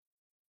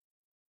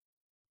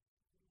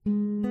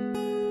One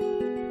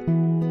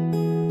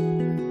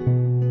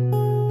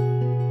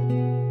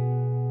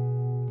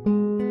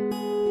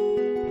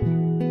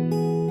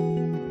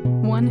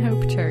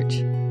Hope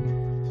Church.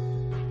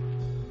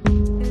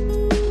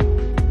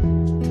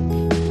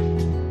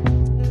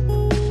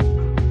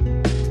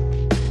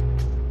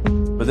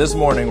 But this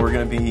morning we're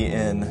going to be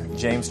in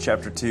James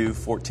chapter 2,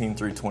 14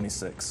 through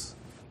 26.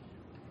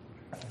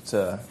 It's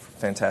a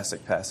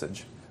fantastic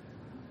passage.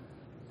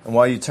 And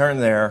while you turn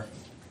there,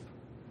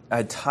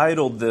 I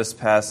titled this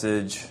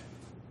passage,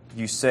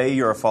 "You Say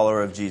You're a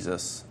Follower of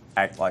Jesus,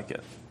 Act Like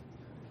It."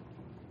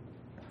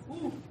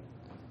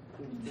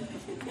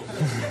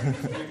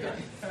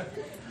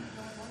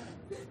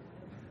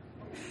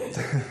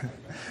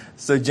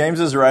 So James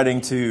is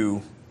writing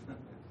to,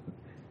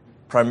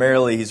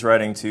 primarily he's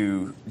writing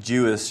to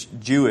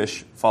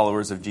Jewish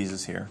followers of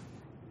Jesus here.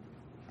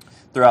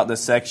 Throughout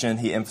this section,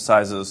 he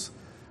emphasizes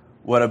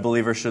what a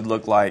believer should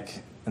look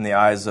like in the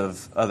eyes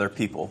of other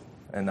people,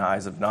 in the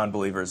eyes of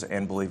non-believers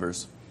and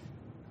believers.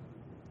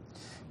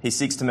 He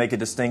seeks to make a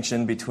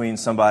distinction between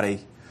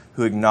somebody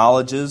who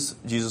acknowledges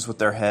Jesus with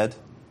their head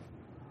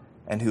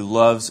and who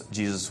loves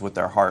Jesus with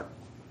their heart.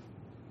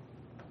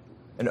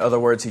 In other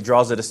words, he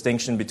draws a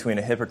distinction between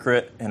a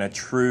hypocrite and a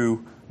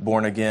true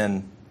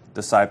born-again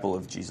disciple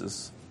of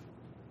Jesus.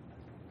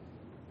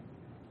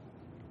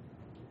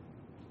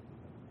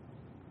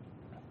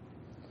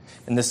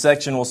 In this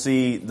section, we'll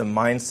see the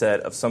mindset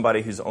of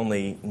somebody who's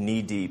only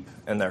knee-deep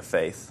in their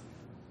faith.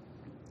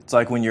 It's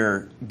like when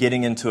you're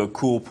getting into a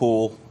cool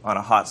pool on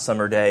a hot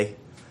summer day.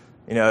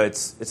 You know,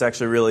 it's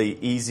actually really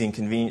easy and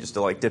convenient just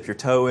to like dip your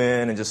toe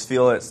in and just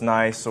feel it's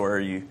nice,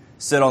 or you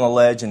sit on the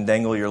ledge and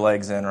dangle your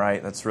legs in,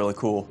 right? That's really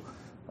cool.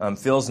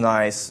 Feels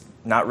nice,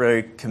 not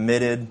really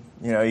committed.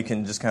 You know, you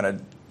can just kind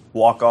of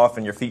walk off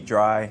and your feet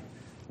dry.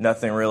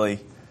 Nothing really,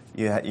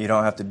 you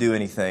don't have to do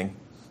anything.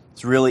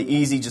 It's really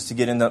easy just to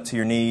get up to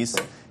your knees.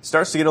 It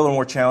starts to get a little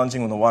more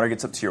challenging when the water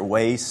gets up to your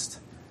waist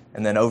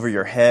and then over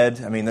your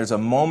head. I mean, there's a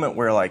moment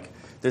where like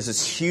there's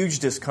this huge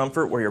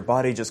discomfort where your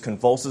body just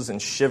convulses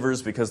and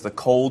shivers because the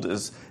cold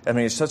is,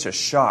 it's such a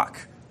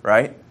shock,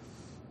 right?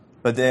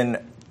 But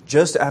then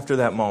just after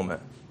that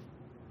moment,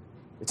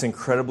 it's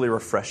incredibly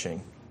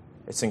refreshing.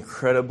 It's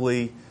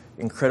incredibly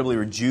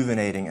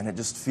rejuvenating, and it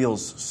just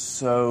feels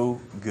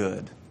so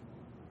good.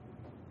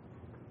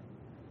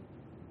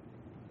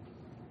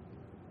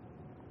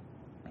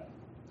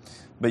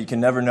 But you can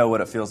never know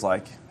what it feels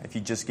like if you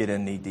just get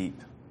in knee deep.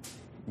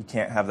 You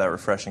can't have that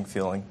refreshing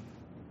feeling.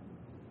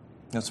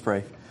 Let's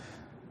pray.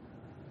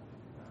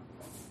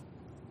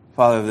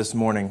 Father, this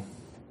morning,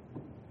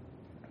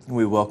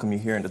 we welcome you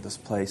here into this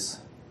place.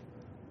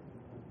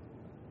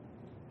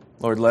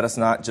 Lord, let us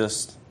not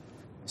just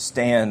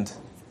stand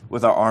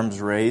with our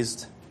arms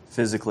raised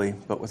physically,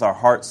 but with our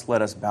hearts,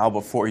 let us bow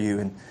before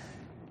you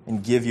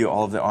and give you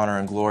all of the honor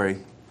and glory.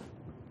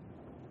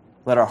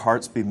 Let our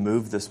hearts be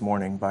moved this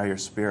morning by your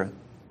Spirit,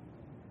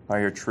 by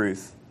your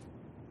truth.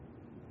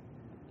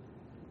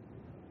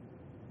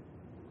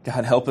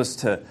 God, help us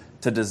to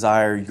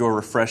desire your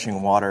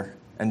refreshing water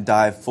and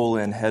dive full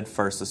in head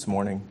first this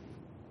morning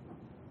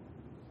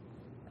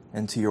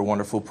into your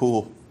wonderful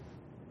pool.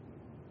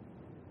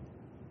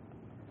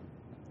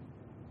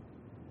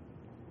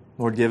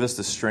 Lord, give us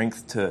the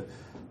strength to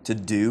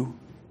do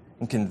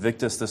and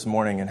convict us this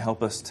morning and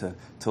help us to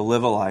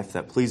live a life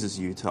that pleases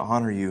you, to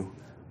honor you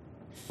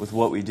with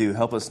what we do.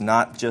 Help us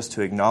not just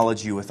to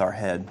acknowledge you with our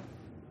head,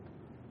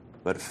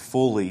 but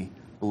fully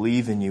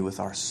believe in you with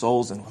our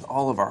souls and with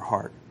all of our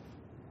heart.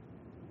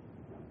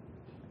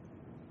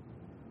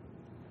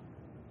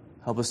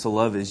 Help us to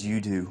love as you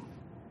do.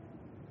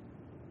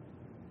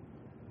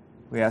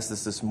 We ask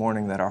this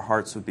morning that our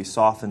hearts would be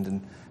softened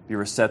and be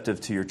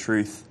receptive to your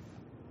truth,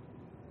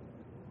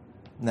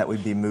 and that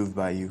we'd be moved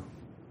by you.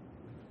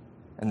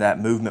 And that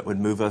movement would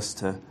move us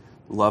to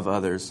love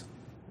others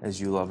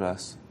as you loved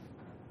us.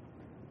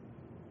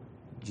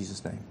 In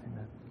Jesus' name,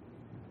 amen.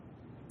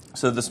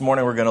 So this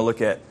morning we're going to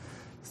look at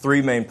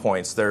three main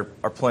points. There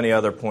are plenty of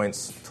other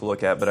points to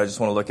look at, but I just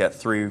want to look at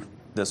three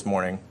this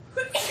morning.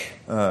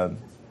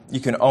 You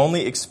can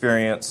only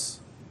experience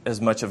as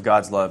much of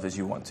God's love as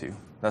you want to.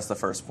 That's the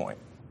first point.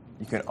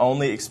 You can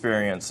only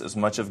experience as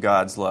much of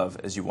God's love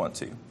as you want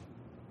to.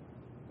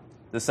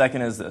 The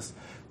second is this.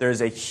 There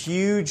is a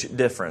huge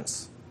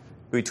difference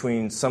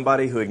between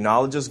somebody who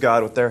acknowledges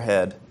God with their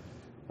head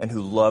and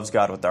who loves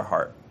God with their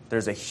heart.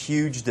 There's a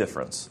huge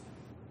difference.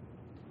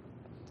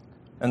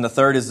 And the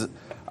third is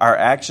our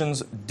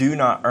actions do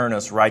not earn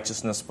us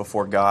righteousness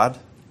before God,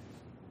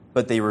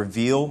 but they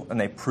reveal and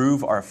they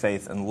prove our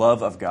faith and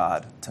love of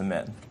God to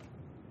men.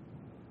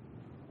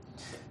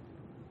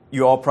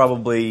 You all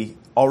probably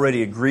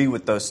already agree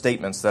with those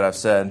statements that I've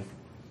said,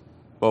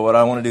 but what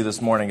I want to do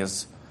this morning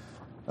is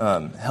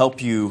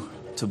help you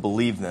to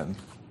believe them,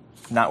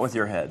 not with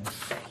your head,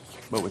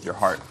 but with your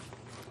heart.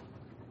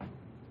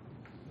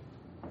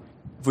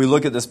 If we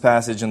look at this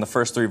passage in the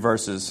first three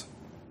verses,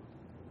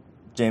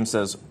 James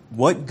says,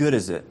 "What good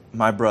is it,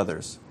 my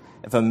brothers,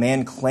 if a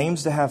man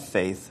claims to have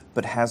faith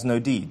but has no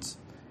deeds?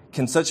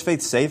 Can such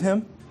faith save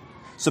him?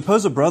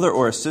 Suppose a brother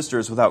or a sister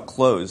is without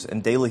clothes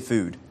and daily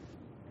food.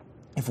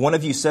 If one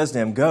of you says to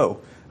him, 'Go,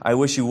 I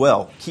wish you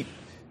well,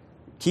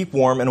 keep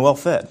warm and well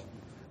fed,'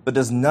 but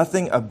does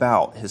nothing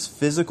about his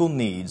physical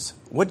needs,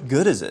 what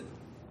good is it?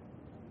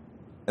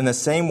 In the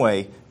same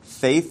way,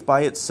 faith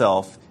by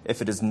itself,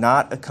 if it is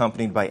not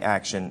accompanied by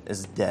action,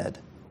 is dead."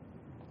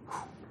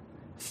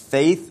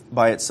 Faith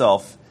by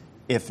itself,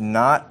 if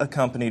not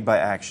accompanied by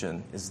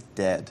action, is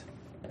dead.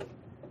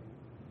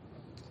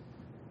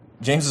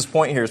 James's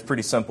point here is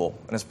pretty simple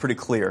and it's pretty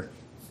clear.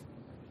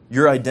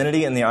 Your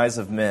identity in the eyes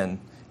of men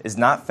is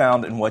not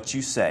found in what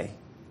you say.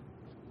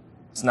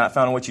 It's not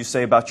found in what you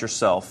say about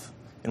yourself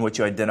and what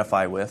you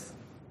identify with.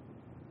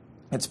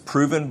 It's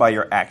proven by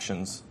your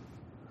actions.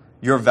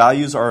 Your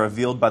values are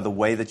revealed by the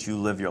way that you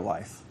live your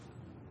life.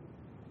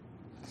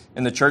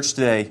 In the church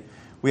today,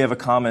 we have a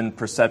common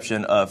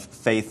perception of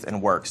faith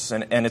and works,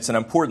 and it's an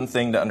important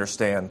thing to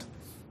understand.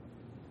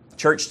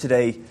 Church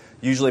today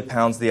usually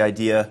pounds the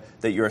idea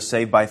that you are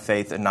saved by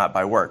faith and not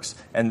by works.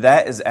 And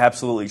that is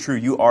absolutely true.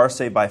 You are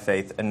saved by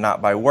faith and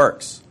not by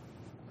works.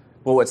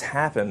 But what's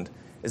happened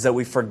is that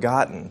we've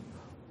forgotten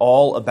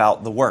all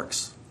about the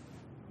works.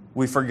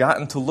 We've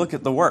forgotten to look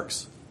at the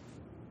works,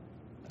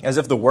 as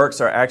if the works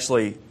are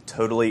actually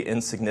totally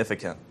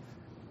insignificant.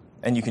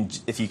 And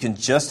if you can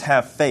just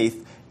have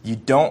faith, you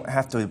don't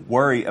have to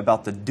worry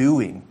about the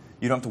doing.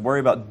 You don't have to worry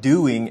about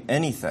doing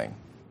anything.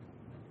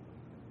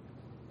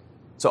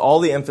 So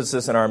all the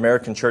emphasis in our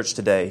American church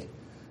today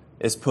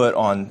is put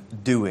on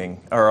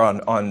doing, or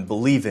on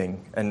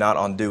believing and not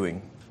on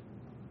doing.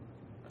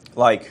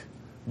 Like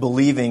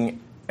believing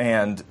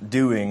and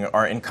doing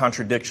are in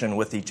contradiction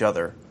with each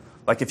other.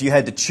 Like if you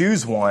had to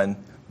choose one,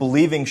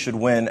 believing should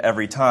win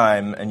every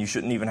time, and you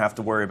shouldn't even have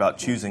to worry about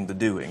choosing the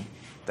doing,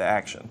 the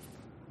action.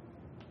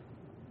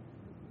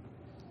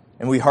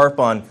 And we harp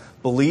on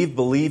believe,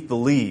 believe,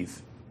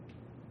 believe.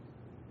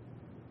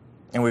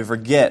 And we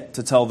forget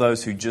to tell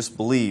those who just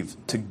believe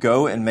to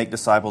go and make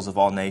disciples of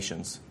all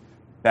nations,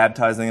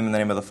 baptizing them in the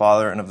name of the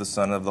Father and of the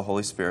Son and of the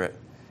Holy Spirit,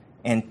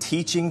 and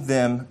teaching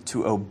them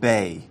to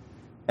obey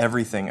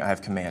everything I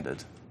have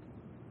commanded.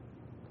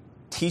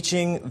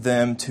 Teaching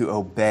them to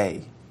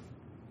obey.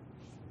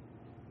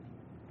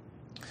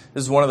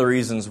 This is one of the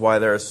reasons why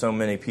there are so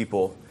many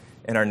people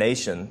in our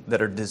nation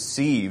that are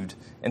deceived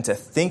into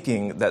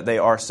thinking that they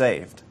are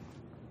saved.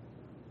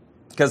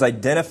 Because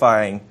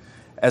identifying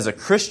as a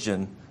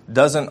Christian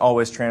doesn't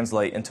always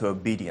translate into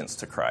obedience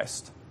to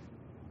Christ.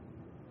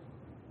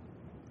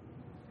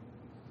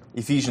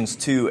 Ephesians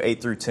 2,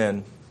 8 through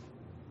 10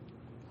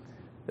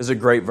 is a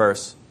great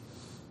verse.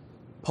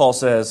 Paul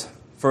says,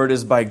 "For it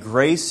is by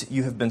grace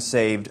you have been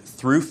saved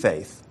through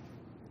faith,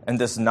 and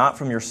this not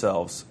from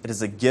yourselves. It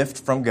is a gift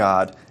from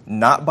God,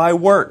 not by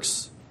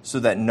works, so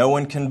that no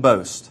one can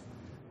boast."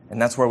 And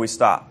that's where we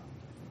stop.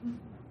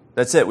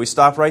 That's it. We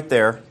stop right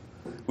there.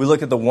 We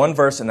look at the one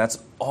verse, and that's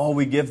all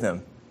we give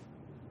them.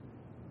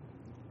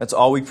 That's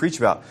all we preach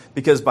about.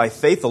 Because by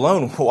faith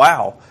alone,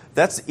 wow,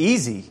 that's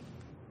easy.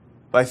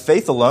 By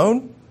faith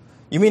alone?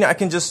 You mean I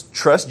can just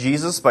trust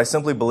Jesus by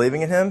simply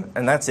believing in him,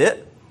 and that's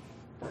it?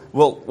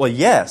 Well,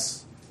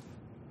 yes.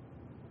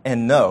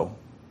 And no.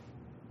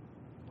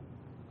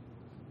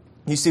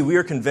 You see, we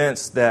are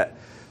convinced that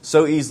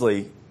so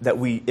easily that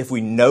if we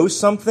know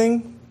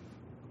something,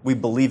 we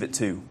believe it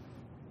too.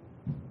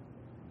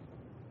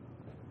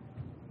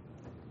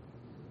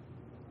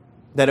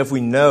 That if we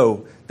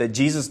know that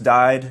Jesus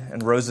died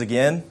and rose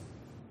again,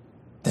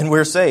 then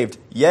we're saved.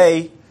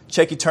 Yay,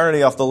 check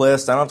eternity off the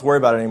list. I don't have to worry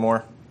about it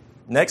anymore.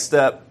 Next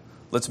step,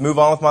 let's move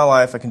on with my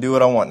life. I can do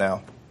what I want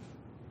now.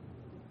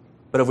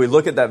 But if we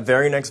look at that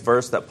very next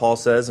verse that Paul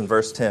says in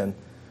verse 10,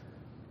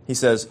 he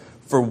says,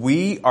 "For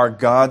we are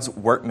God's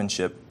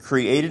workmanship,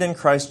 created in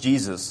Christ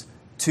Jesus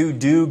to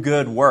do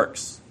good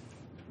works,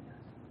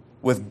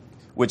 with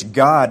which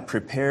God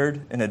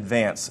prepared in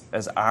advance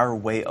as our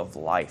way of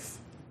life."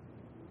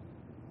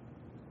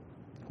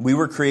 We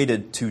were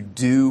created to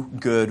do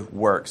good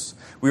works.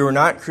 We were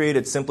not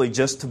created simply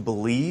just to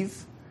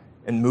believe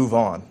and move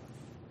on.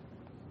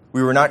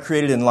 We were not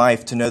created in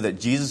life to know that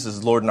Jesus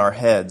is Lord in our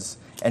heads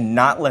and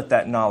not let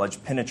that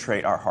knowledge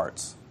penetrate our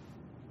hearts.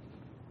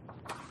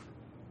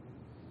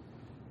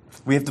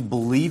 We have to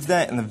believe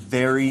that in the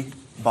very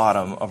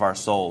bottom of our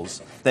souls,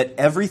 that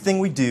everything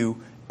we do,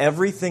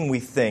 everything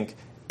we think,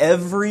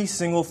 every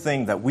single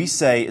thing that we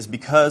say is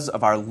because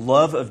of our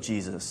love of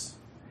Jesus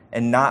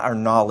and not our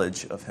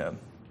knowledge of him.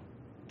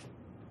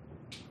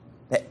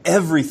 That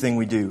everything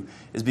we do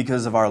is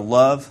because of our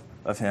love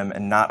of him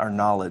and not our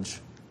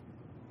knowledge.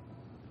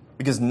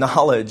 Because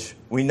knowledge,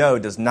 we know,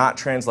 does not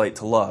translate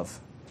to love.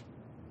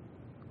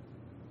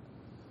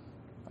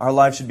 Our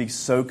lives should be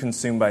so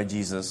consumed by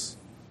Jesus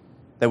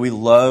that we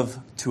love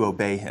to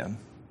obey him.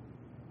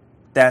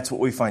 That's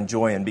what we find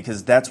joy in,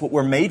 because that's what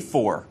we're made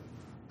for.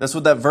 That's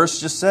what that verse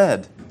just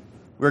said.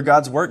 We're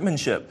God's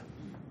workmanship,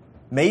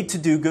 made to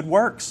do good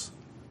works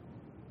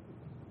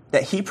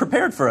that he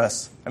prepared for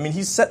us. I mean,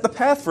 he set the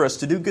path for us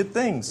to do good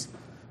things.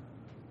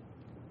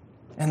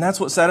 And that's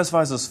what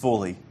satisfies us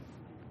fully.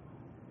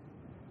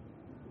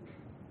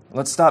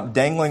 Let's stop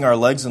dangling our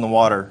legs in the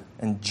water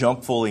and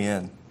jump fully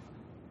in.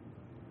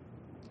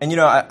 And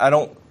I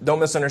don't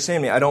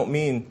misunderstand me. I don't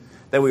mean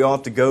that we all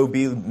have to go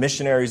be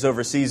missionaries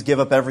overseas, give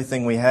up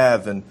everything we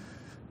have, and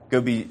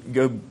go be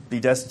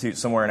destitute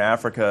somewhere in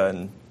Africa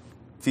and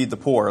feed the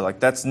poor. Like,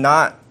 that's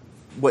not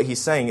what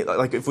he's saying.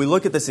 Like, if we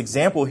look at this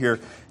example here,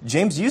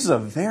 James uses a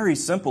very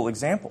simple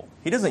example.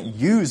 He doesn't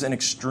use an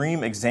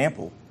extreme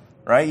example,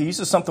 right? He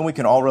uses something we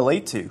can all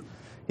relate to.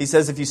 He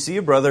says, if you see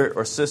a brother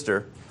or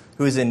sister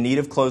who is in need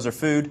of clothes or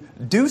food,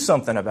 do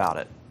something about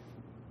it.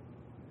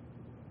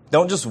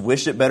 Don't just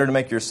wish it better to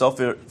make yourself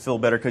feel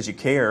better because you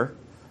care.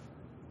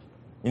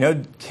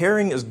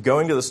 Caring is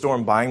going to the store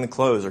and buying the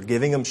clothes or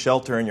giving them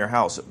shelter in your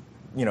house.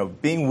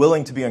 Being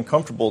willing to be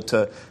uncomfortable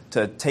to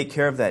take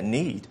care of that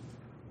need.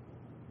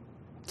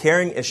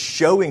 Caring is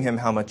showing him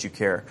how much you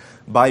care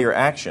by your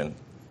action,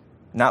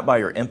 not by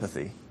your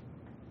empathy.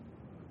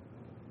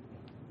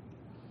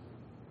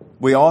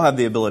 We all have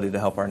the ability to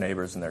help our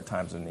neighbors in their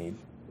times of need.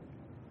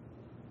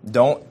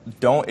 Don't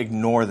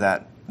ignore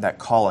that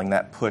calling,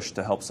 that push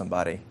to help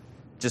somebody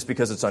just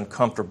because it's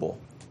uncomfortable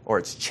or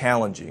it's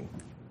challenging.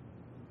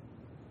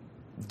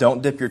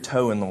 Don't dip your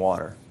toe in the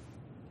water.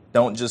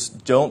 Don't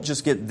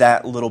just get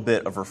that little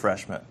bit of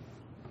refreshment.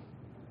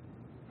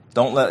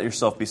 Don't let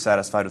yourself be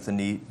satisfied with a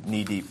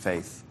knee-deep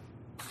faith.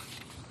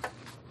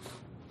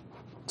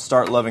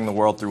 Start loving the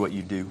world through what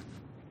you do.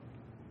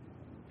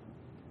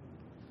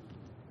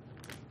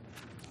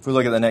 If we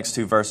look at the next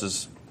two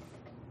verses.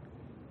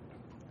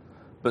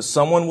 But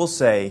someone will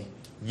say,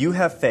 you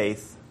have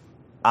faith,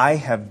 I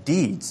have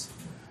deeds.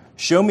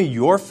 Show me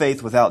your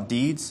faith without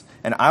deeds,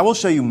 and I will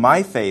show you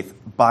my faith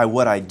by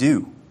what I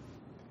do.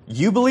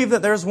 You believe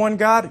that there's one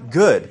God?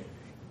 Good.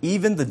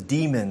 Even the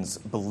demons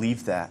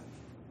believe that,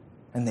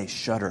 and they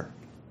shudder.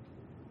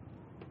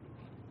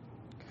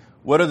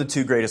 What are the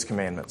two greatest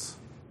commandments?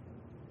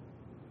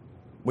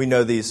 We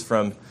know these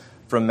from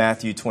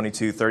Matthew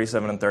 22,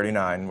 37 and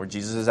 39, where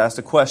Jesus is asked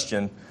a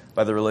question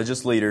by the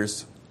religious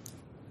leaders,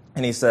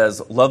 and he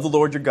says, love the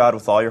Lord your God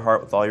with all your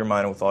heart, with all your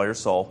mind, and with all your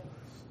soul,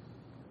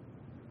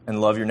 and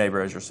love your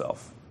neighbor as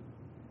yourself.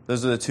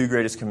 Those are the two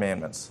greatest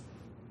commandments.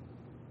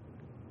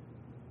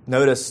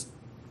 Notice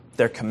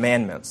they're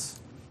commandments.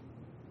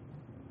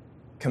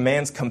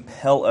 Commands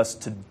compel us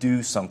to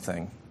do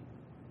something,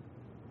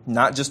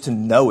 not just to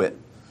know it.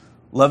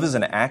 Love is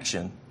an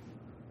action.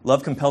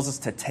 Love compels us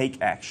to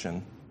take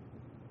action.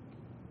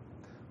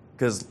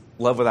 Because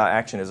love without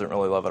action isn't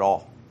really love at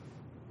all.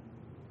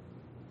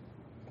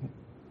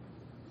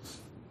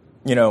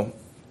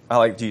 I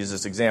like to use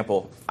this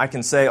example. I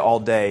can say all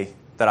day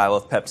that I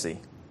love Pepsi.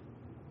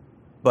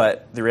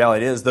 But the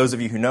reality is, those of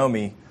you who know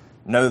me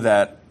know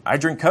that I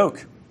drink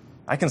Coke.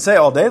 I can say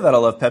all day that I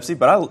love Pepsi,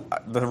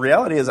 but the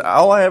reality is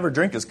all I ever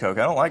drink is Coke.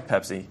 I don't like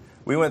Pepsi.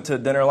 We went to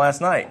dinner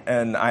last night,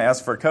 and I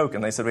asked for a Coke,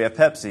 and they said we have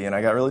Pepsi, and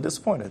I got really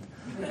disappointed.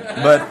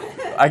 But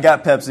I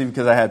got Pepsi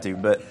because I had to.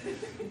 But,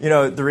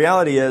 the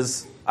reality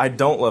is I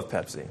don't love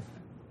Pepsi.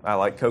 I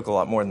like Coke a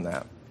lot more than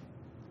that.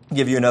 I'll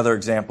give you another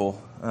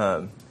example.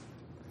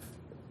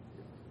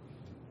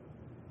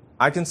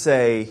 I can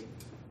say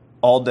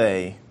all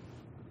day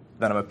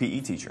that I'm a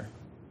PE teacher.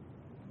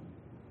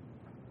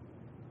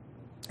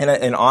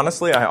 And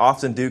honestly, I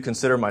often do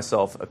consider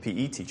myself a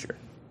PE teacher.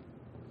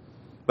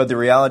 But the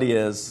reality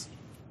is,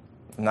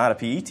 I'm not a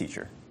PE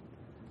teacher.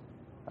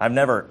 I've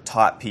never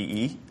taught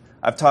PE.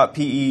 I've taught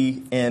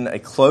PE in a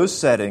closed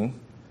setting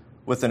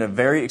with a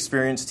very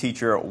experienced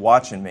teacher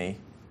watching me,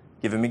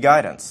 giving me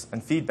guidance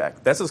and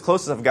feedback. That's as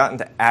close as I've gotten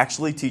to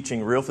actually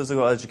teaching real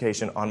physical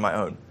education on my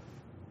own.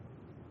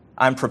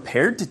 I'm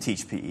prepared to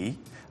teach PE.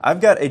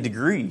 I've got a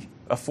degree,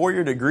 a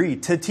 4-year degree,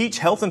 to teach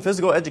health and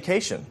physical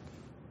education.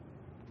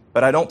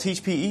 But I don't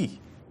teach PE.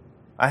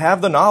 I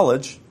have the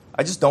knowledge,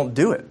 I just don't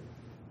do it.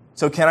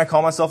 So can I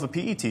call myself a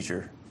PE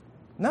teacher?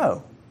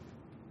 No.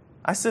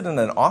 I sit in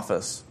an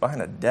office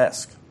behind a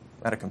desk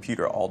at a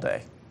computer all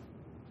day.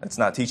 That's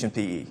not teaching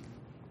PE.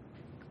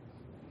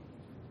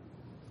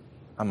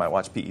 I might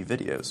watch PE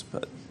videos,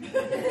 but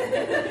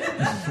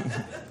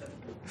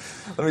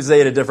let me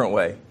say it a different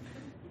way.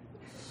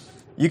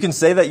 You can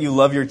say that you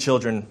love your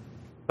children,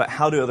 but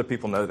how do other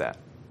people know that?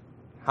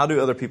 How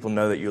do other people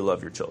know that you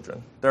love your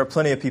children? There are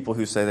plenty of people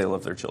who say they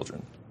love their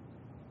children.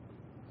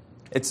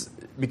 It's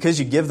because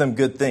you give them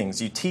good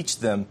things. You teach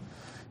them.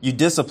 You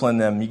discipline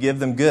them. You give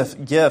them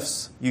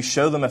gifts. You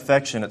show them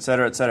affection,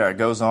 etc., etc. It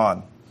goes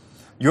on.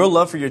 Your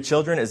love for your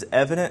children is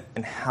evident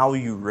in how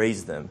you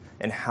raise them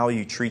and how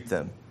you treat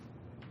them.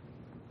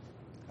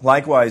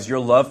 Likewise, your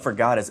love for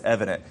God is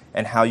evident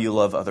in how you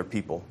love other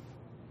people.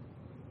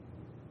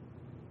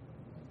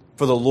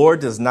 For the Lord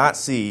does not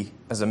see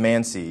as a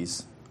man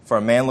sees. For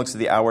a man looks at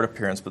the outward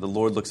appearance, but the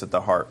Lord looks at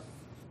the heart.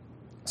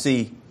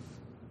 See,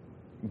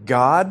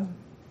 God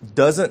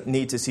doesn't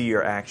need to see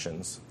your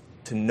actions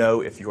to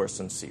know if you're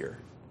sincere.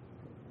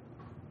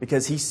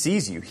 Because He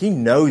sees you. He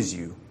knows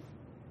you.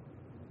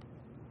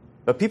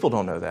 But people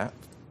don't know that.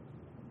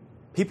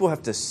 People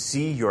have to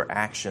see your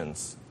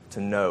actions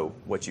to know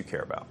what you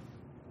care about.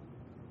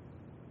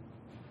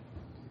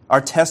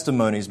 Our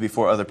testimonies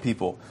before other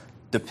people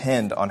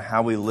depend on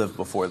how we live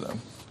before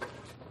them.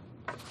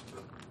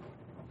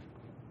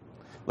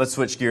 Let's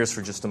switch gears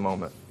for just a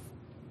moment.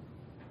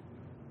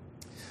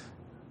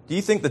 Do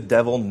you think the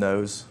devil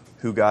knows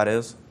who God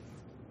is?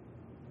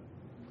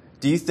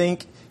 Do you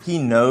think he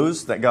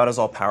knows that God is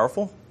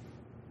all-powerful?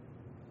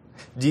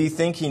 Do you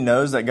think he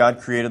knows that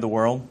God created the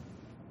world?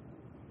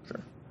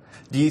 Sure.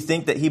 Do you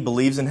think that he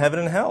believes in heaven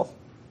and hell?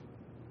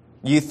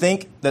 Do you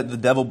think that the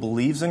devil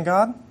believes in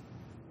God?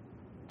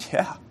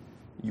 Yeah,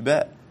 you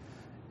bet.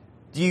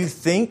 Do you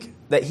think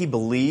that he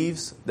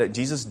believes that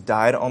Jesus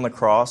died on the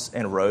cross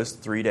and rose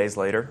 3 days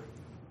later?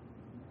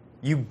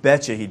 You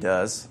betcha he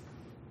does.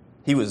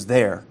 He was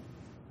there.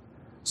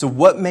 So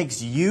what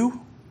makes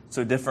you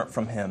so different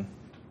from him?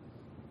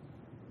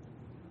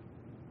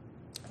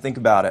 Think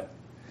about it.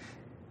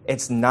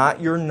 It's not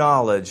your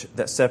knowledge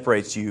that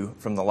separates you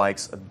from the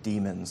likes of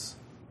demons.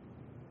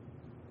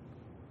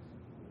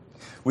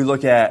 We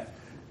look at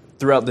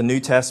throughout the New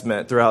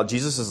Testament, throughout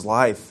Jesus'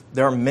 life,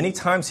 there are many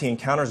times he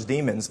encounters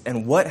demons,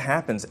 and what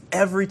happens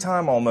every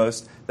time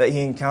almost that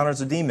he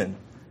encounters a demon?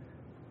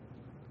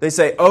 They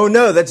say, "Oh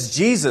no, that's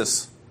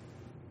Jesus,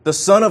 the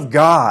Son of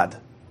God."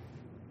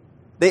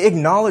 They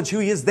acknowledge who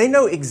he is. They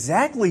know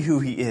exactly who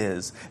he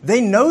is. They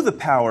know the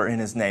power in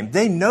his name.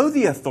 They know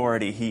the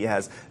authority he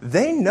has.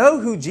 They know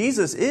who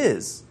Jesus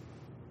is.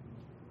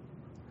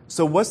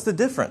 So what's the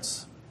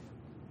difference?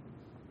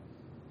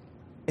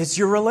 It's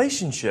your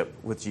relationship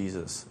with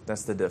Jesus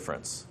that's the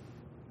difference.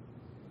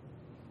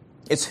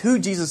 It's who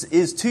Jesus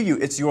is to you.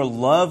 It's your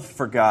love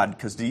for God.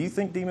 Because do you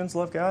think demons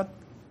love God?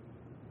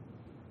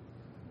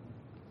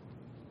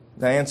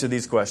 Now answer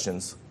these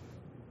questions.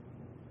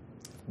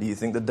 Do you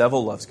think the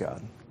devil loves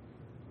God?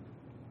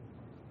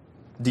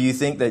 Do you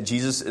think that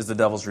Jesus is the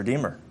devil's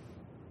redeemer?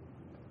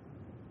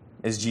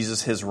 Is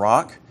Jesus his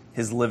rock,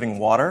 his living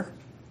water,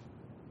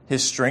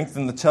 his strength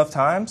in the tough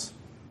times?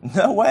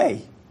 No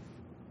way.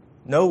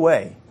 No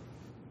way.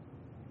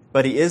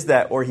 But he is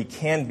that, or he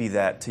can be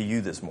that to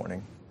you this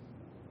morning.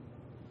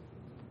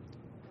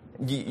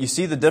 You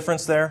see the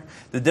difference there?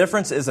 The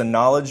difference is a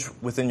knowledge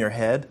within your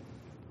head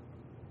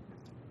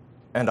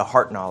and a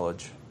heart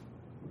knowledge.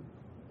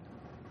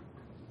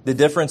 The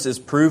difference is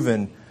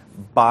proven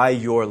by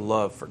your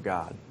love for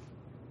God.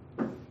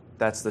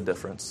 That's the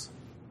difference.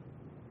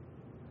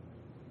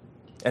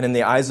 And in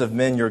the eyes of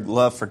men, your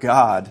love for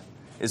God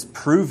is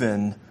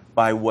proven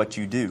by what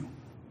you do.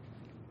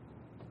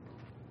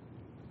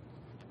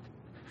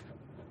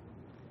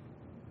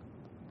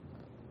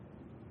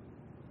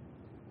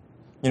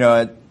 You know,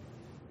 I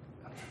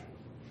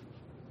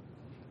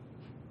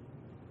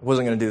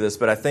wasn't going to do this,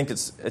 but I think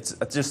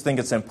I just think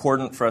it's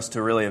important for us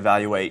to really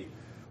evaluate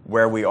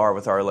where we are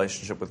with our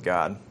relationship with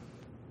God.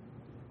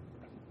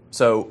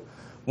 So,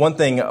 one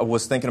thing I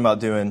was thinking about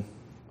doing,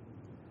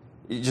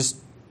 just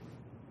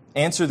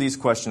answer these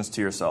questions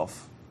to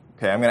yourself.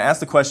 Okay, I'm going to ask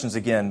the questions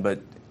again, but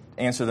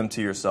answer them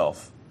to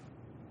yourself.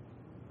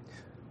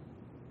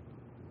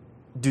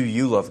 Do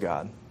you love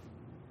God?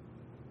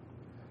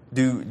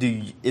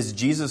 Is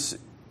Jesus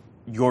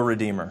your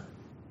Redeemer?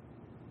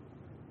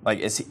 Like,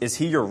 is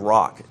he your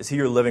rock? Is he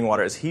your living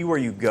water? Is he where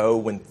you go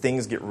when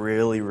things get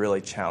really,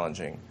 really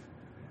challenging?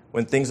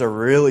 When things are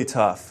really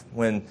tough,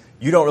 when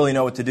you don't really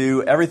know what to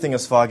do, everything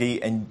is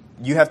foggy, and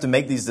you have to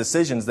make these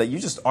decisions that you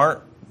just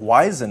aren't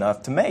wise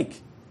enough to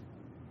make.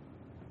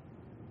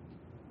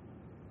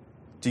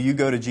 Do you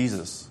go to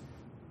Jesus?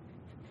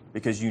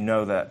 Because you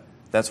know that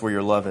that's where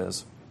your love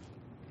is.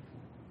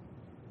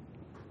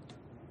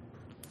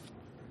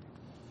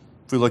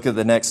 If we look at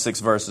the next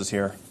 6 verses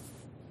here,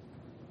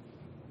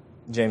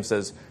 James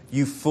says,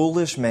 "You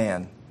foolish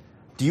man,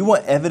 do you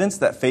want evidence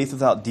that faith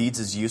without deeds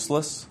is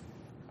useless?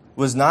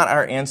 Was not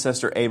our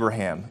ancestor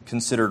Abraham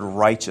considered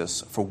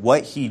righteous for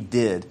what he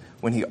did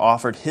when he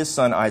offered his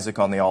son Isaac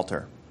on the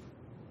altar?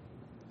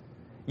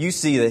 You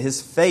see that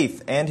his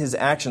faith and his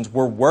actions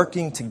were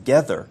working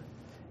together,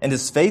 and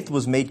his faith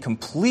was made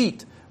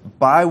complete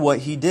by what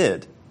he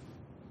did.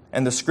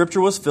 And the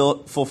scripture was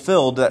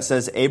fulfilled that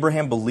says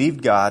Abraham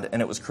believed God,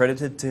 and it was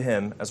credited to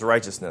him as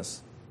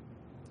righteousness.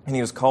 And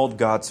he was called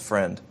God's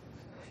friend."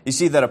 You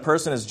see that a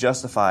person is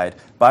justified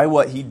by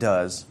what he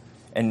does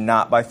and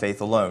not by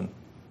faith alone.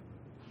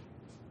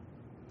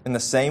 In the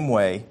same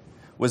way,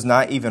 was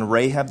not even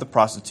Rahab the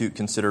prostitute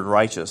considered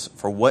righteous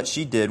for what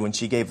she did when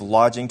she gave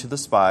lodging to the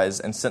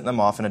spies and sent them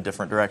off in a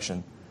different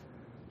direction?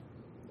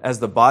 As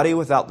the body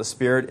without the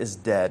spirit is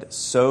dead,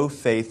 so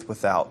faith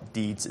without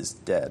deeds is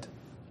dead.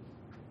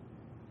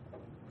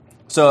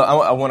 So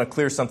I want to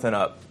clear something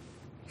up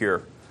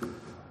here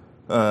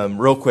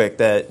real quick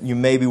that you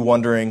may be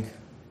wondering.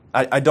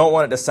 I don't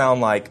want it to sound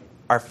like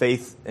our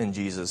faith in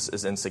Jesus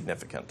is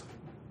insignificant,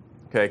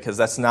 okay? Because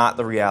that's not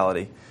the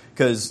reality.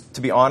 Because,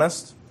 to be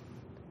honest,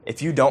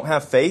 if you don't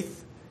have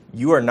faith,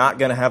 you are not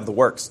going to have the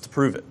works to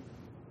prove it.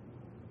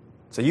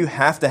 So you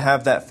have to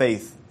have that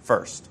faith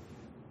first.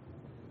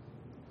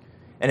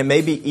 And it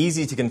may be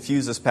easy to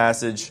confuse this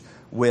passage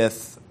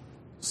with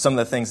some of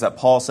the things that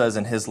Paul says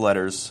in his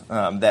letters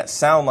that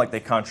sound like they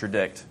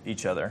contradict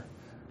each other.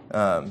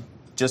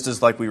 just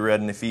as like we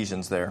read in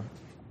Ephesians there.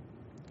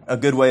 A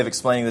good way of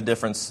explaining the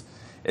difference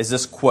is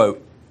this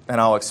quote,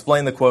 and I'll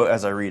explain the quote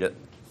as I read it.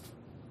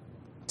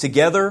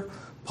 Together,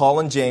 Paul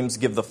and James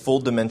give the full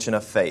dimension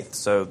of faith,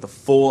 so the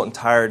full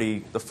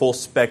entirety, the full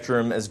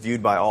spectrum as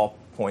viewed by all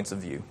points of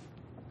view.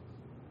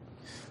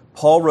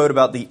 Paul wrote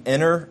about the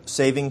inner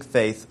saving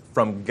faith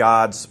from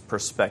God's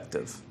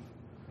perspective.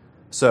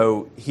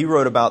 So he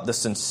wrote about the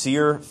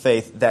sincere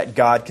faith that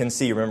God can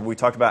see. Remember, we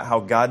talked about how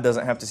God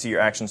doesn't have to see your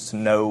actions to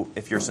know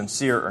if you're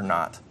sincere or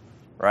not,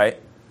 right?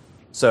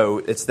 So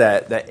it's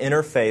that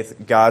inner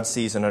faith God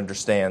sees and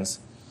understands.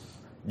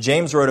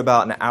 James wrote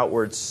about an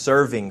outward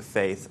serving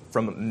faith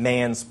from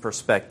man's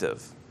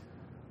perspective.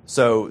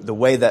 So the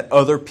way that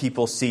other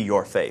people see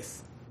your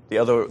faith,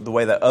 the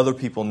way that other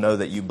people know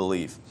that you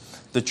believe.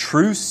 The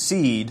true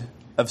seed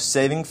of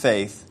saving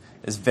faith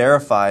is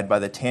verified by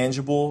the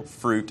tangible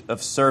fruit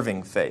of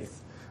serving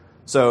faith.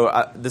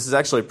 So this is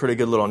actually a pretty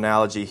good little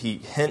analogy. He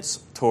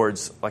hints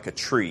towards like a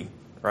tree,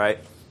 right?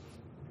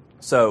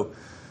 So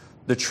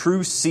the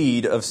true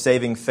seed of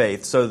saving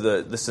faith. So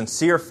the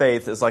sincere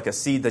faith is like a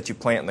seed that you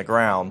plant in the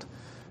ground,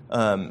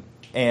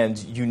 and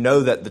you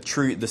know that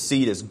the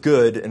seed is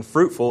good and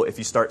fruitful if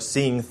you start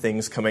seeing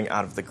things coming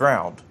out of the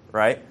ground,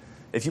 right?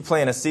 If you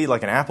plant a seed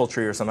like an apple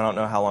tree or something, I don't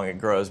know how long it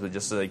grows, but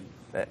just like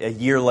a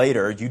year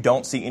later, you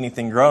don't see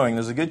anything growing,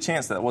 there's a good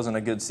chance that wasn't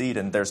a good seed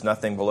and there's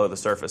nothing below the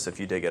surface if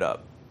you dig it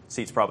up.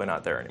 Seed's probably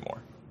not there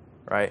anymore,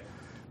 right?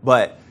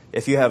 But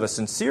if you have a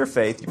sincere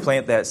faith, you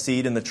plant that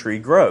seed and the tree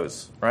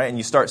grows, right? And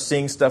you start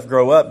seeing stuff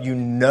grow up, you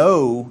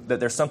know that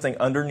there's something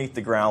underneath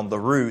the ground, the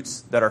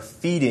roots, that are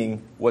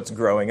feeding what's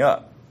growing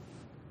up.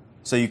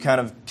 So you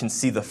kind of can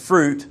see the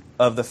fruit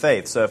of the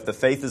faith. So if the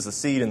faith is the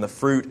seed and the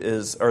fruit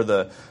is, or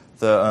the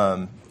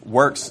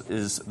works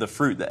is the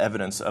fruit, the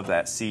evidence of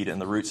that seed in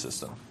the root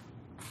system.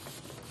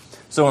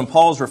 So when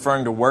Paul's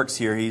referring to works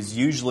here, he's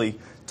usually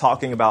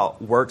talking about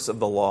works of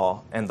the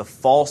law and the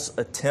false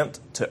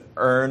attempt to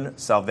earn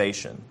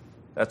salvation.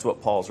 That's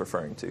what Paul's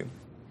referring to.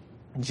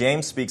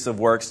 James speaks of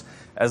works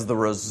as the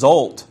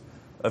result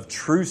of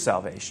true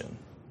salvation.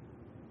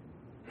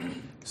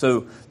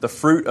 So the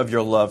fruit of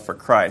your love for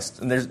Christ.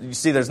 And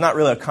there's not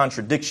really a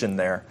contradiction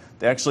there.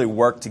 They actually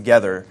work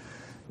together.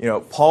 You know,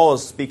 Paul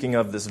is speaking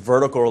of this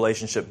vertical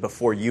relationship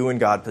before you and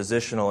God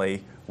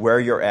positionally, where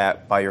you're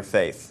at by your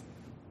faith.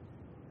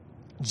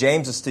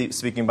 James is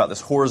speaking about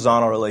this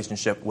horizontal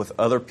relationship with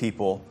other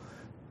people,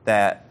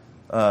 that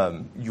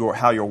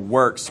how your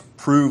works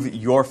prove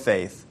your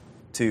faith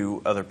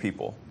to other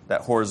people,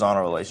 that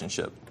horizontal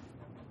relationship.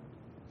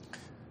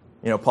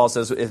 You know, Paul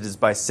says, it is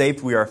by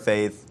faith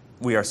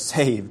we are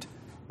saved,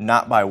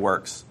 not by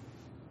works.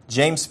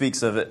 James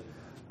speaks of it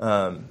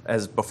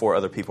as before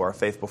other people, our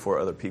faith before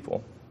other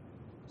people.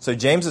 So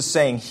James is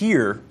saying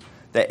here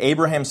that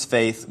Abraham's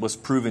faith was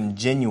proven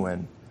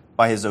genuine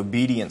by his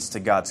obedience to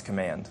God's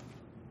command.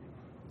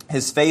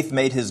 His faith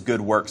made his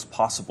good works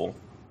possible.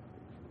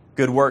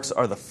 Good works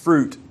are the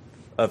fruit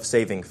of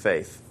saving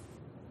faith.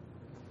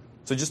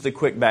 So just a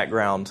quick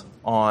background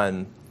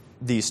on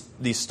these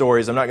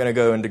stories. I'm not going to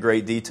go into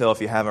great detail. If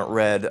you haven't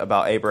read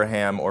about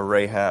Abraham or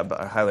Rahab,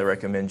 I highly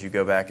recommend you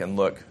go back and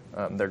look.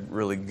 They're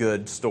really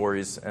good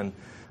stories, and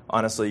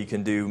honestly, you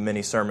can do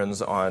many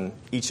sermons on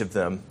each of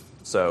them.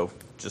 So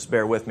just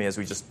bear with me as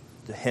we just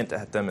hint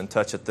at them and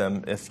touch at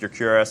them. If your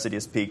curiosity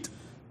is piqued,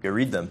 go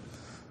read them.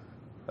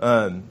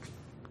 And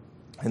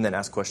then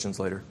ask questions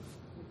later.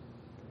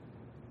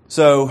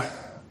 So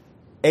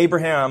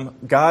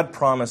God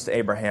promised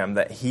Abraham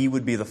that he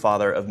would be the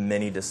father of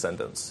many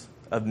descendants,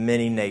 of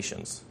many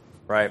nations,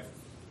 right?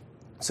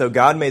 So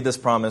God made this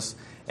promise,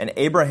 and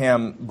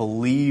Abraham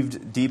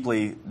believed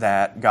deeply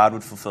that God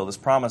would fulfill this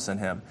promise in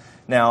him.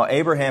 Now,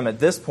 Abraham, at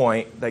this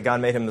point that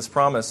God made him this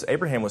promise,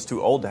 Abraham was too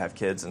old to have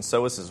kids, and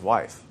so was his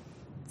wife.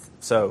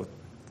 So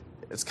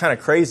it's kind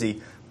of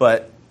crazy,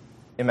 but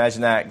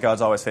imagine that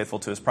God's always faithful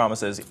to his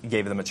promises. He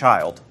gave them a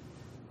child.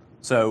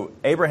 So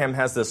Abraham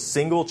has this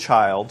single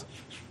child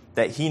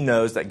that he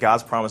knows that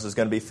God's promise is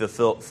going to be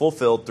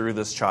fulfilled through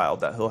this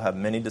child, that he'll have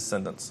many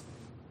descendants.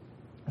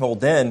 Well,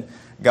 then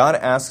God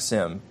asks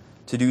him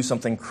to do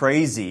something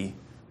crazy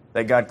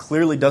that God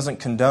clearly doesn't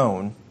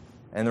condone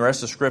in the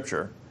rest of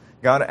Scripture.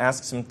 God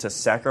asks him to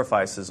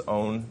sacrifice his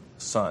own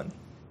son.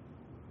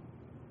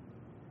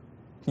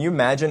 Can you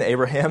imagine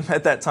Abraham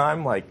at that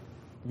time? Like,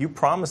 you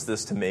promised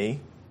this to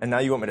me, and now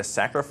you want me to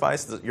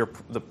sacrifice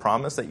the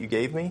promise that you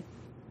gave me?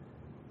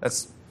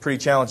 That's pretty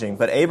challenging.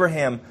 But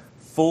Abraham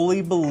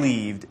fully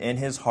believed in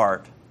his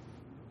heart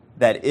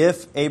that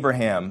if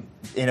Abraham,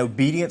 in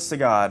obedience to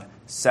God,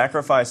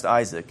 sacrificed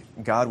Isaac,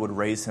 God would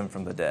raise him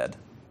from the dead.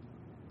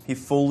 He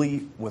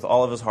fully, with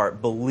all of his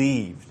heart,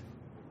 believed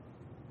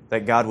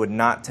that God would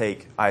not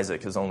take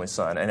Isaac, his only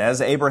son. And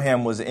as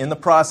Abraham was in the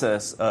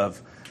process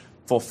of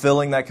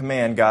fulfilling that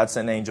command, God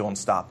sent an angel and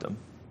stopped him.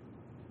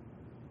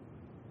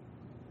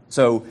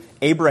 So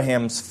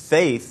Abraham's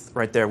faith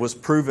right there was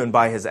proven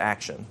by his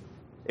action.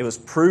 It was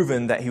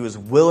proven that he was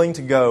willing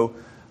to go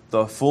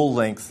the full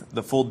length,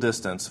 the full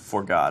distance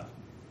for God.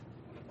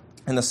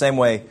 In the same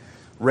way,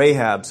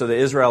 Rahab, so the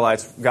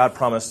Israelites, God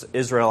promised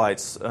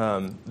Israelites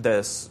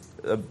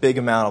a big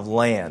amount of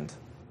land.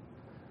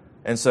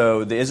 And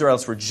so the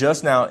Israelites were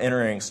just now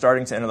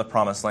starting to enter the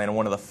promised land. And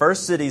one of the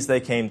first cities they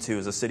came to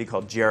is a city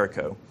called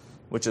Jericho,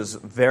 which is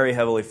very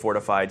heavily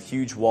fortified,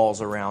 huge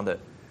walls around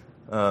it.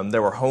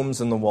 There were homes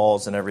in the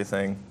walls and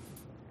everything.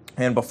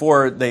 And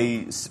before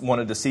they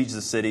wanted to siege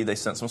the city, they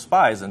sent some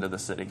spies into the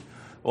city.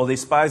 Well,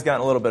 these spies got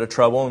in a little bit of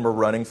trouble and were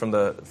running from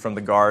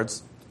the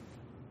guards.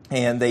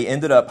 And they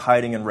ended up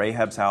hiding in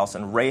Rahab's house,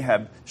 and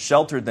Rahab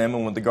sheltered them.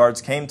 And when the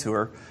guards came to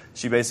her,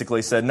 she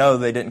basically said, no,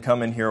 they didn't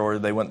come in here, or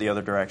they went the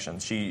other direction.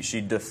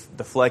 She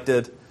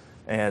deflected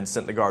and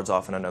sent the guards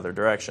off in another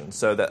direction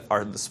so that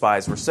the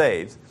spies were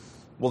saved.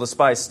 Well, the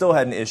spies still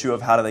had an issue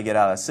of how do they get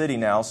out of the city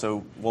now,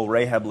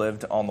 Rahab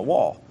lived on the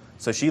wall.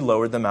 So she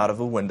lowered them out of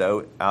a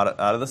window, out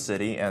of the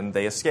city, and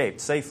they escaped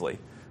safely.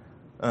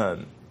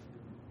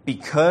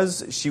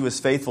 Because she was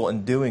faithful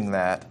in doing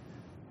that,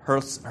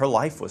 her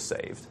life was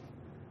saved.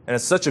 And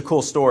it's such a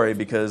cool story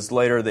because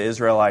later the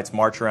Israelites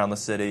march around the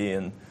city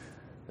and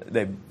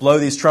they blow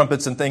these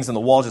trumpets and things and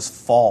the wall just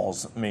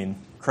falls. I mean,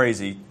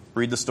 crazy.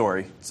 Read the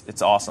story.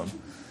 It's awesome.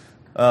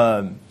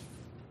 But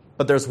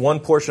there's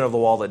one portion of the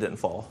wall that didn't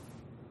fall.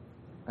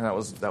 And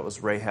that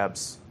was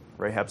Rahab's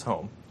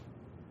home.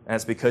 And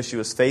it's because she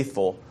was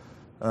faithful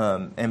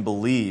and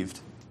believed.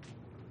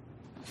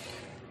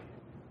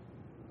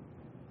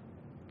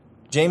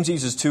 James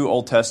uses 2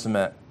 Old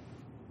Testament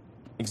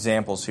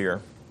examples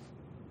here.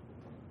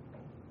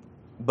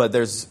 But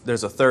there's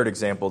a third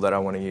example that I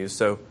want to use.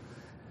 So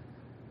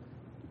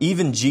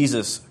even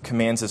Jesus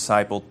commands his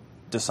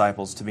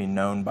disciples to be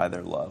known by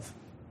their love.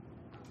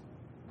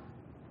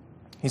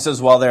 He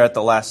says while they're at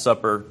the Last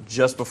Supper,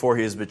 just before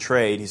he is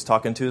betrayed, he's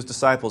talking to his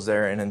disciples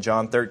there, and in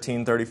John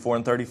 13, 34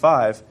 and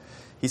 35,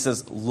 he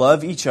says,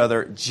 love each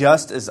other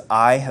just as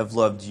I have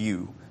loved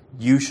you.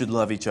 You should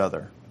love each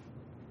other.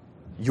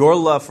 Your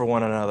love for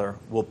one another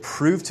will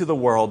prove to the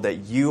world that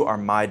you are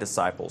my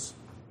disciples.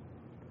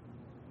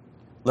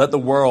 Let the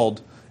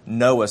world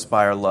know us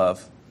by our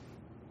love.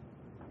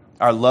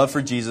 Our love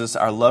for Jesus,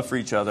 our love for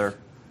each other,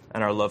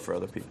 and our love for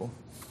other people.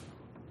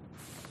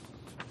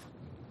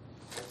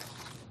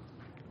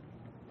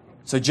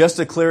 So just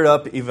to clear it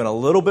up even a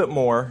little bit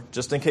more,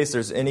 just in case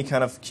there's any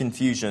kind of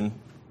confusion,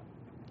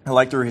 I'd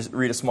like to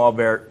read a small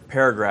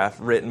paragraph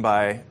written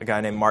by a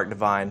guy named Mark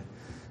Devine.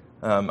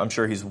 I'm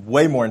sure he's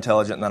way more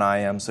intelligent than I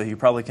am, so he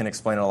probably can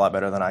explain it a lot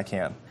better than I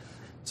can.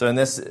 So in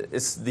this,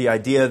 it's the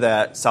idea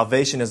that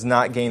salvation is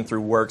not gained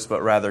through works,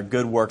 but rather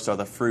good works are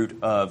the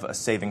fruit of a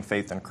saving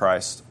faith in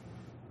Christ.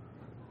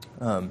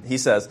 He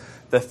says,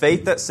 the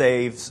faith that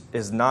saves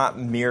is not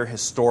mere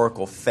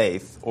historical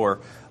faith or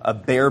a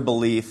bare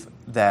belief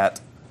that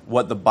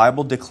what the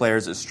Bible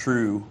declares is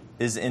true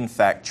is in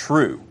fact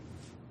true.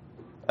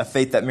 A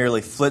faith that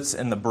merely flits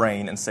in the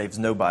brain and saves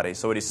nobody.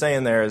 So what he's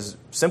saying there is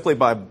simply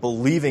by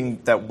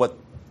believing that what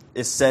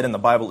is said in the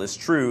Bible is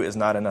true is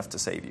not enough to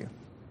save you.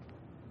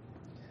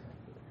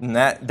 And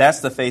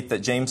that's the faith that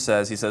James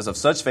says. He says, of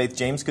such faith,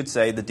 James could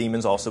say, the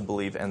demons also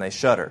believe and they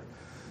shudder.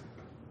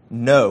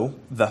 No,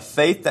 the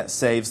faith that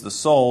saves the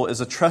soul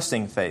is a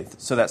trusting faith,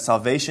 so that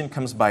salvation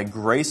comes by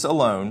grace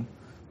alone,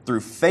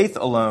 through faith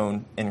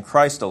alone, in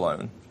Christ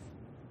alone.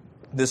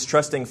 This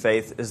trusting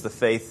faith is the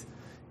faith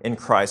in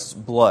Christ's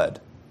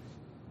blood,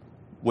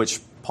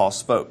 which Paul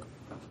spoke.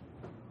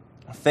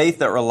 Faith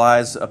that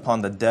relies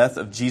upon the death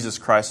of Jesus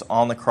Christ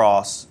on the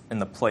cross in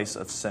the place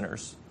of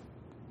sinners.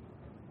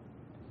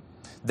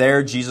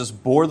 There, Jesus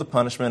bore the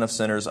punishment of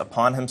sinners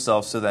upon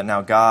himself so that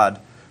now God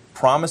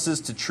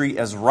promises to treat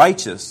as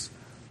righteous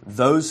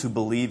those who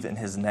believe in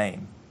his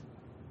name.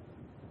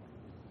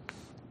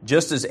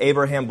 Just as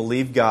Abraham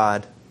believed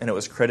God and it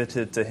was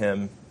credited to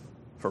him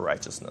for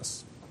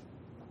righteousness.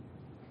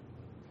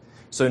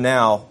 So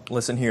now,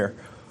 listen here.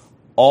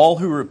 All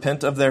who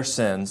repent of their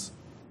sins,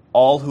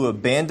 all who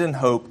abandon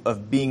hope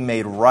of being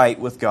made right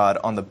with God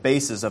on the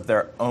basis of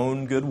their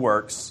own good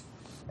works,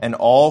 and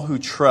all who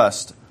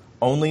trust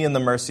only in the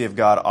mercy of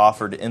God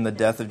offered in the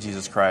death of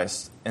Jesus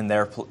Christ in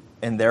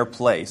their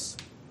place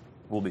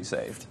will be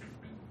saved.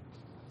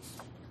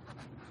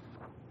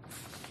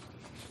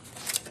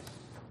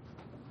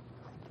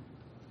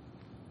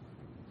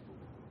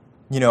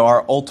 You know,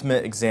 our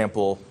ultimate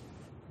example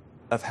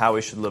of how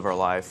we should live our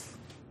life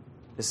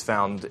is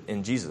found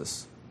in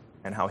Jesus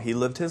and how he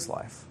lived his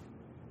life.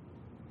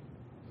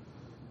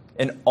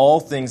 In all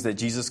things that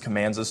Jesus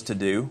commands us to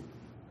do,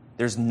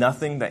 there's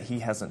nothing that he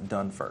hasn't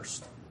done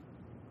first.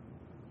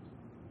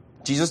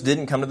 Jesus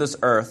didn't come to this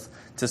earth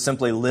to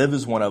simply live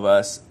as one of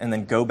us and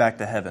then go back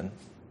to heaven.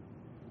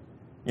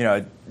 You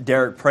know,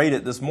 Derek prayed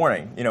it this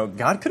morning. You know,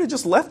 God could have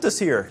just left us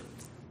here.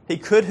 He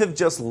could have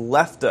just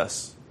left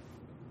us.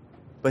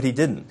 But he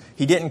didn't.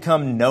 Jesus didn't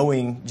come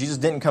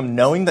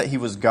knowing that he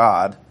was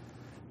God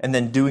and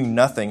then doing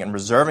nothing and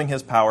reserving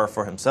his power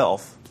for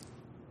himself.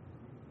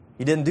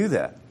 He didn't do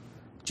that.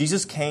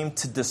 Jesus came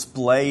to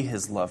display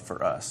his love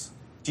for us.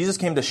 Jesus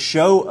came to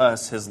show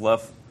us his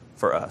love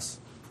for us.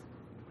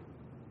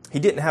 He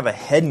didn't have a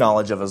head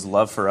knowledge of his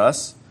love for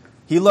us.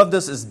 He loved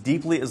us as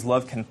deeply as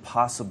love can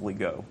possibly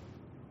go.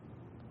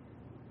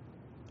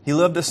 He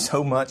loved us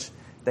so much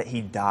that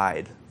he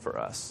died for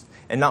us.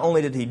 And not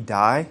only did he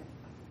die,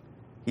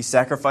 he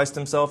sacrificed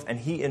himself and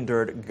he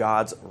endured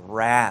God's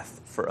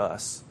wrath for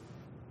us.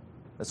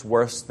 That's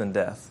worse than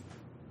death.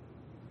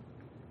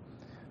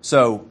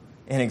 So,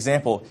 an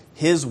example,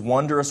 his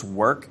wondrous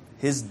work,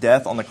 his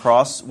death on the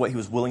cross, what he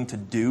was willing to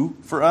do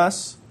for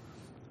us,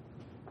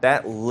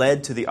 that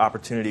led to the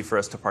opportunity for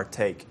us to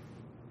partake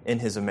in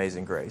his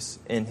amazing grace,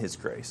 in his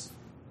grace.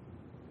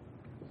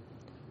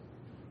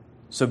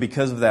 So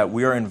because of that,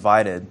 we are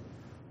invited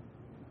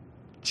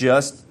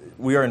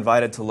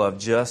to love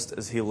just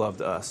as he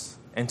loved us,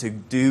 and to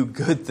do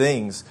good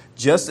things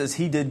just as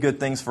he did good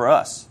things for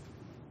us.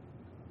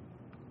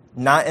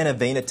 Not in a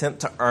vain attempt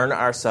to earn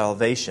our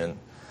salvation,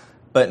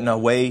 but in a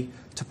way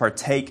to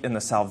partake in the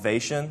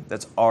salvation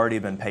that's already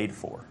been paid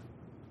for.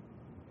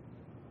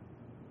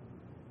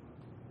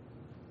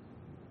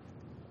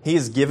 He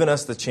has given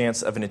us the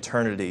chance of an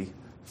eternity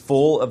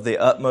full of the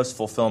utmost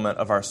fulfillment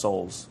of our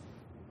souls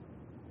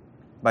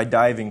by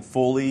diving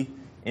fully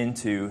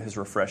into his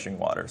refreshing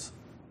waters.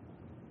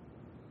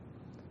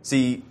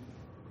 See,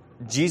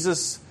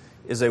 Jesus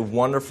is a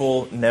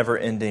wonderful,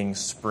 never-ending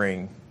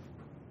spring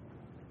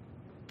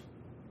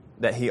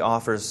that he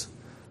offers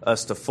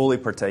us to fully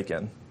partake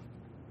in.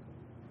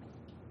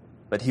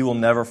 But he will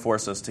never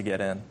force us to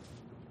get in.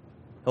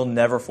 He'll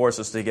never force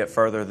us to get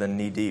further than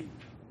knee-deep.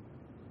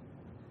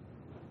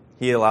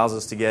 He allows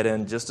us to get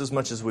in just as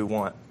much as we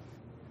want.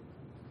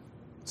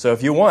 So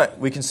if you want,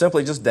 we can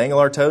simply just dangle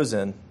our toes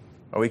in,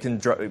 or we can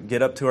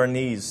get up to our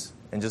knees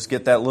and just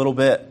get that little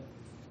bit.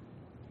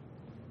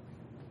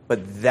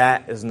 But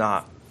that is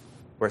not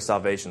where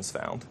salvation's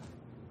found.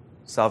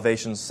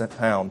 Salvation's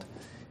found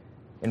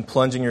in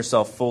plunging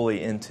yourself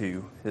fully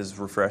into his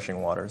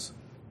refreshing waters.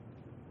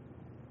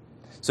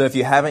 So if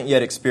you haven't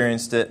yet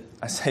experienced it,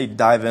 I say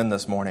dive in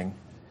this morning.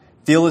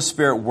 Feel his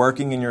Spirit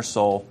working in your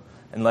soul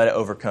and let it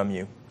overcome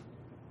you.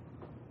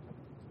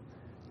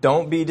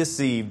 Don't be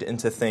deceived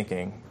into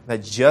thinking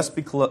that just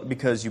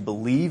because you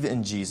believe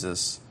in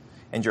Jesus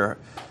and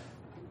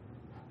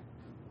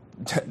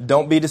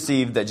don't be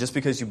deceived that just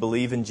because you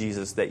believe in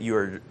Jesus that you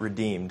are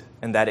redeemed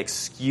and that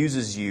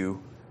excuses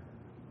you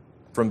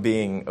from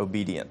being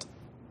obedient.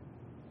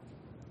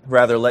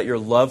 Rather, let your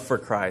love for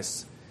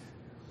Christ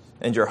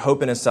and your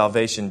hope in his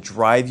salvation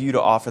drive you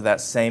to offer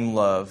that same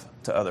love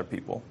to other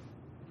people.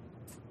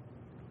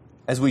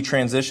 As we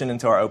transition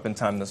into our open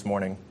time this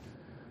morning,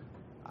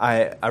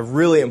 I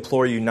really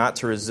implore you not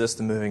to resist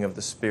the moving of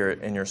the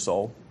Spirit in your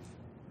soul.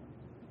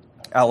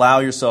 Allow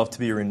yourself to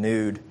be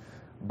renewed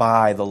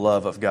by the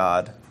love of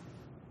God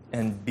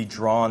and be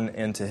drawn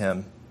into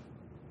him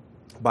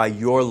by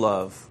your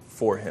love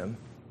for him.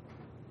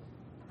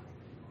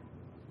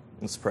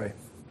 Let's pray.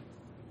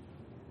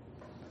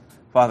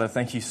 Father,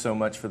 thank you so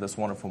much for this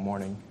wonderful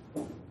morning.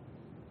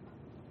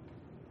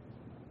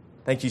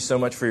 Thank you so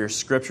much for your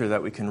scripture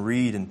that we can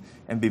read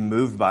and be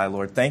moved by,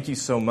 Lord. Thank you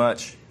so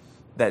much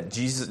that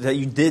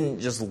you didn't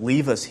just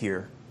leave us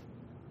here.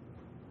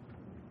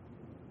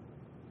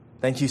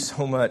 Thank you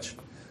so much,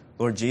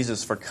 Lord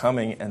Jesus, for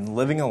coming and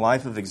living a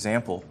life of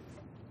example,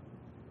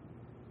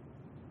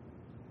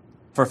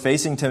 for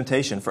facing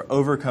temptation, for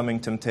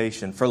overcoming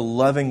temptation, for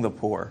loving the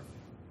poor,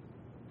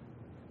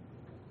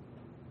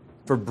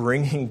 for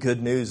bringing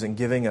good news and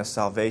giving us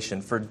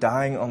salvation, for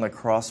dying on the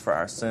cross for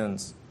our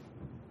sins.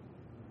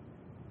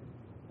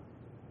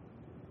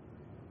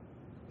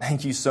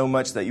 Thank you so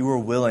much that you were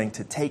willing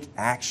to take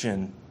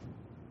action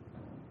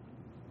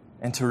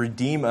and to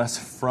redeem us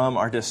from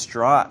our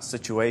distraught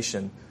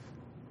situation,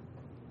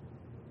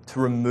 to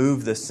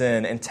remove the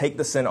sin and take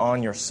the sin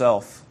on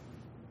yourself.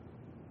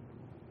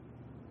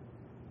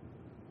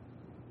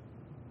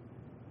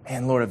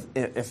 And Lord,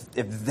 if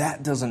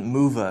that doesn't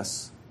move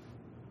us,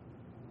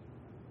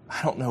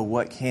 I don't know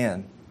what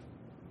can.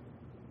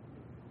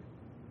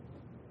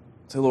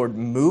 So Lord,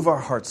 move our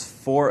hearts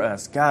for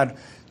us. God,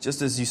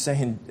 just as you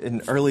say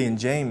early in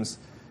James,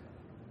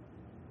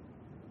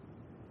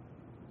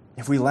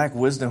 if we lack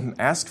wisdom,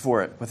 ask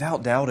for it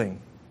without doubting.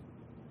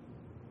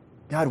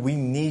 God, we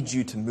need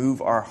you to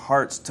move our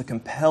hearts, to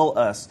compel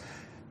us,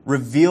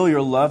 reveal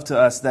your love to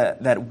us,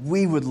 that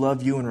we would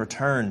love you in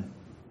return,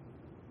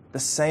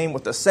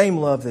 with the same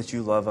love that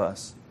you love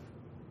us.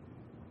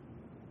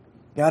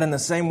 God, in the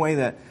same way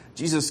that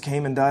Jesus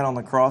came and died on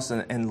the cross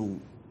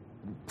and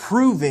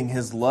proving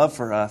his love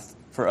for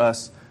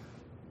us,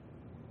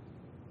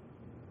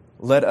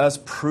 let us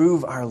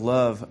prove our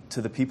love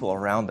to the people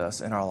around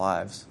us in our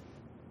lives.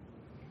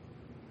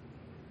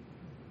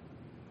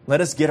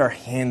 Let us get our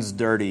hands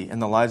dirty in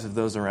the lives of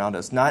those around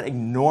us, not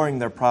ignoring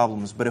their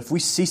problems, but if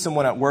we see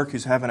someone at work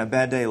who's having a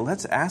bad day,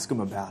 let's ask them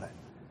about it.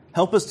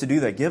 Help us to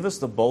do that. Give us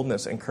the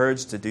boldness and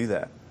courage to do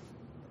that.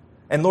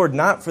 And Lord,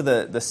 not for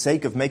the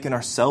sake of making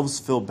ourselves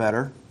feel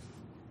better,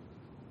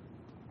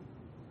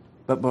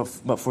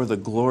 but for the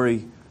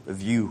glory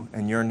of you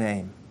and your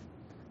name,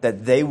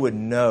 that they would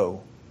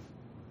know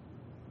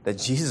that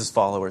Jesus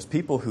followers,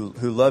 people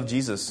who love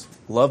Jesus,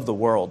 love the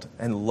world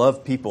and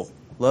love people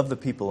love the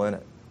people in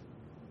it.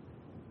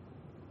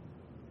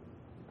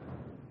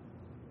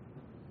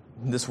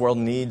 This world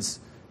needs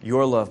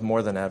your love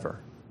more than ever.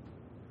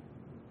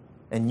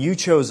 And you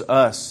chose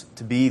us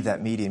to be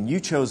that medium. You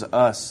chose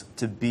us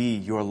to be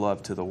your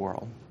love to the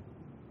world.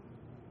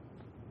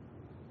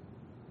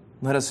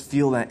 Let us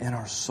feel that in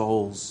our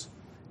souls,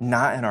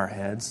 not in our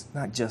heads,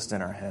 not just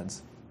in our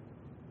heads.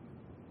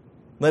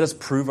 Let us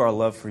prove our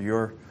love for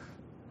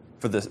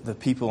the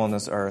people on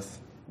this earth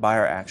by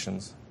our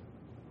actions.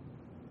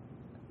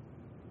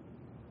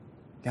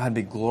 God,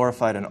 be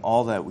glorified in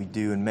all that we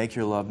do and make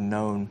your love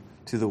known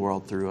to the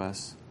world through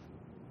us.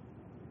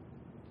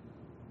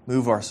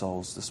 Move our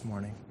souls this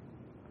morning.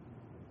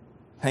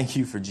 Thank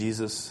you for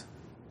Jesus.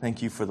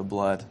 Thank you for the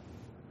blood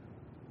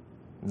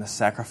and the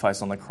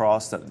sacrifice on the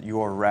cross, that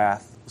your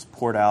wrath was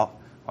poured out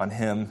on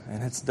him,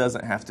 and it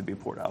doesn't have to be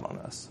poured out on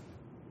us.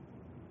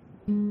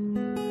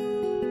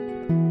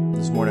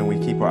 This morning we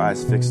keep our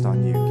eyes fixed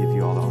on you and give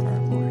you all the honor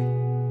and glory.